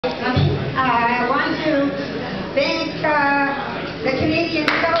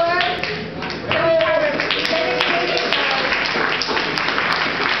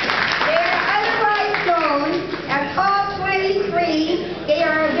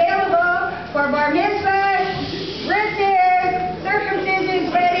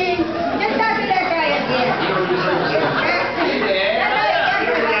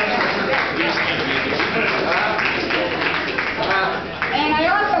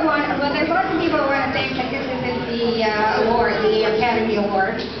of people I want to thank, because this isn't the award, the Academy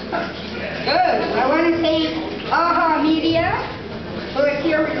Award. Good. I want to thank Media, who is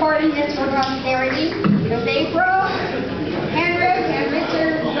here recording this for posterity. There's April, Henrik, and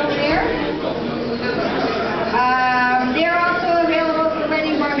Richard over there. They're also available for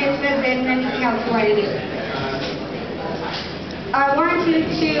wedding, bar mitzvahs, and anything else you want to do. I want you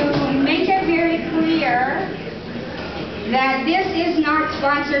to make it very clear that this is not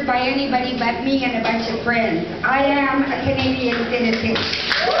sponsored by anybody but me and a bunch of friends. I am a Canadian citizen.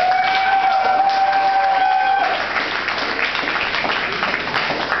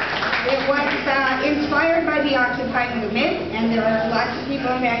 It was inspired by the Occupy movement, and there are lots of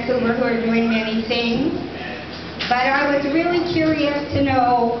people in Vancouver who are doing many things. But I was really curious to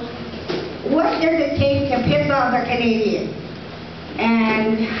know, what does it take to piss off a Canadian?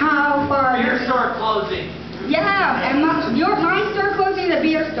 And how far... Beer store closing. Yeah, and my store closing, the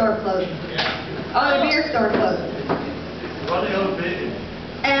beer store closing. Yeah. Oh, the beer store closing. Running out of business.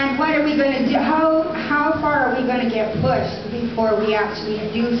 And what are we going to do? How far are we going to get pushed before we actually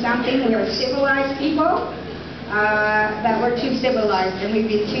do something? We're civilized people, but we're too civilized and we've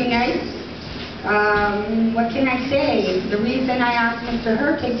been too nice. What can I say? The reason I asked Mr.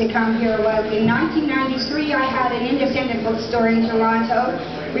 Hurtig to come here was in 1993 I had an independent bookstore in Toronto.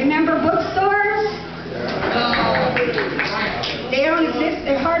 Remember bookstores? They don't exist,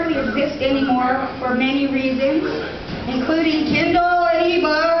 they hardly exist anymore for many reasons, including Kindle and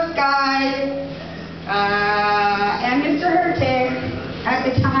e-books, guys. And Mr. Hurtig at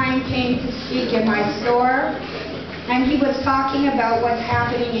the time came to speak in my store, and he was talking about what's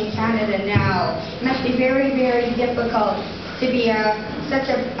happening in Canada now. It must be very, very difficult to be such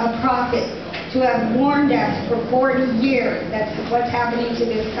a prophet, to have warned us for 40 years that what's happening to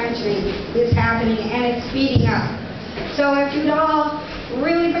this country is happening, and it's speeding up. So if you'd all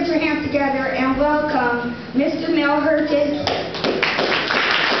really put your hands together and welcome Mr. Mel Hurtig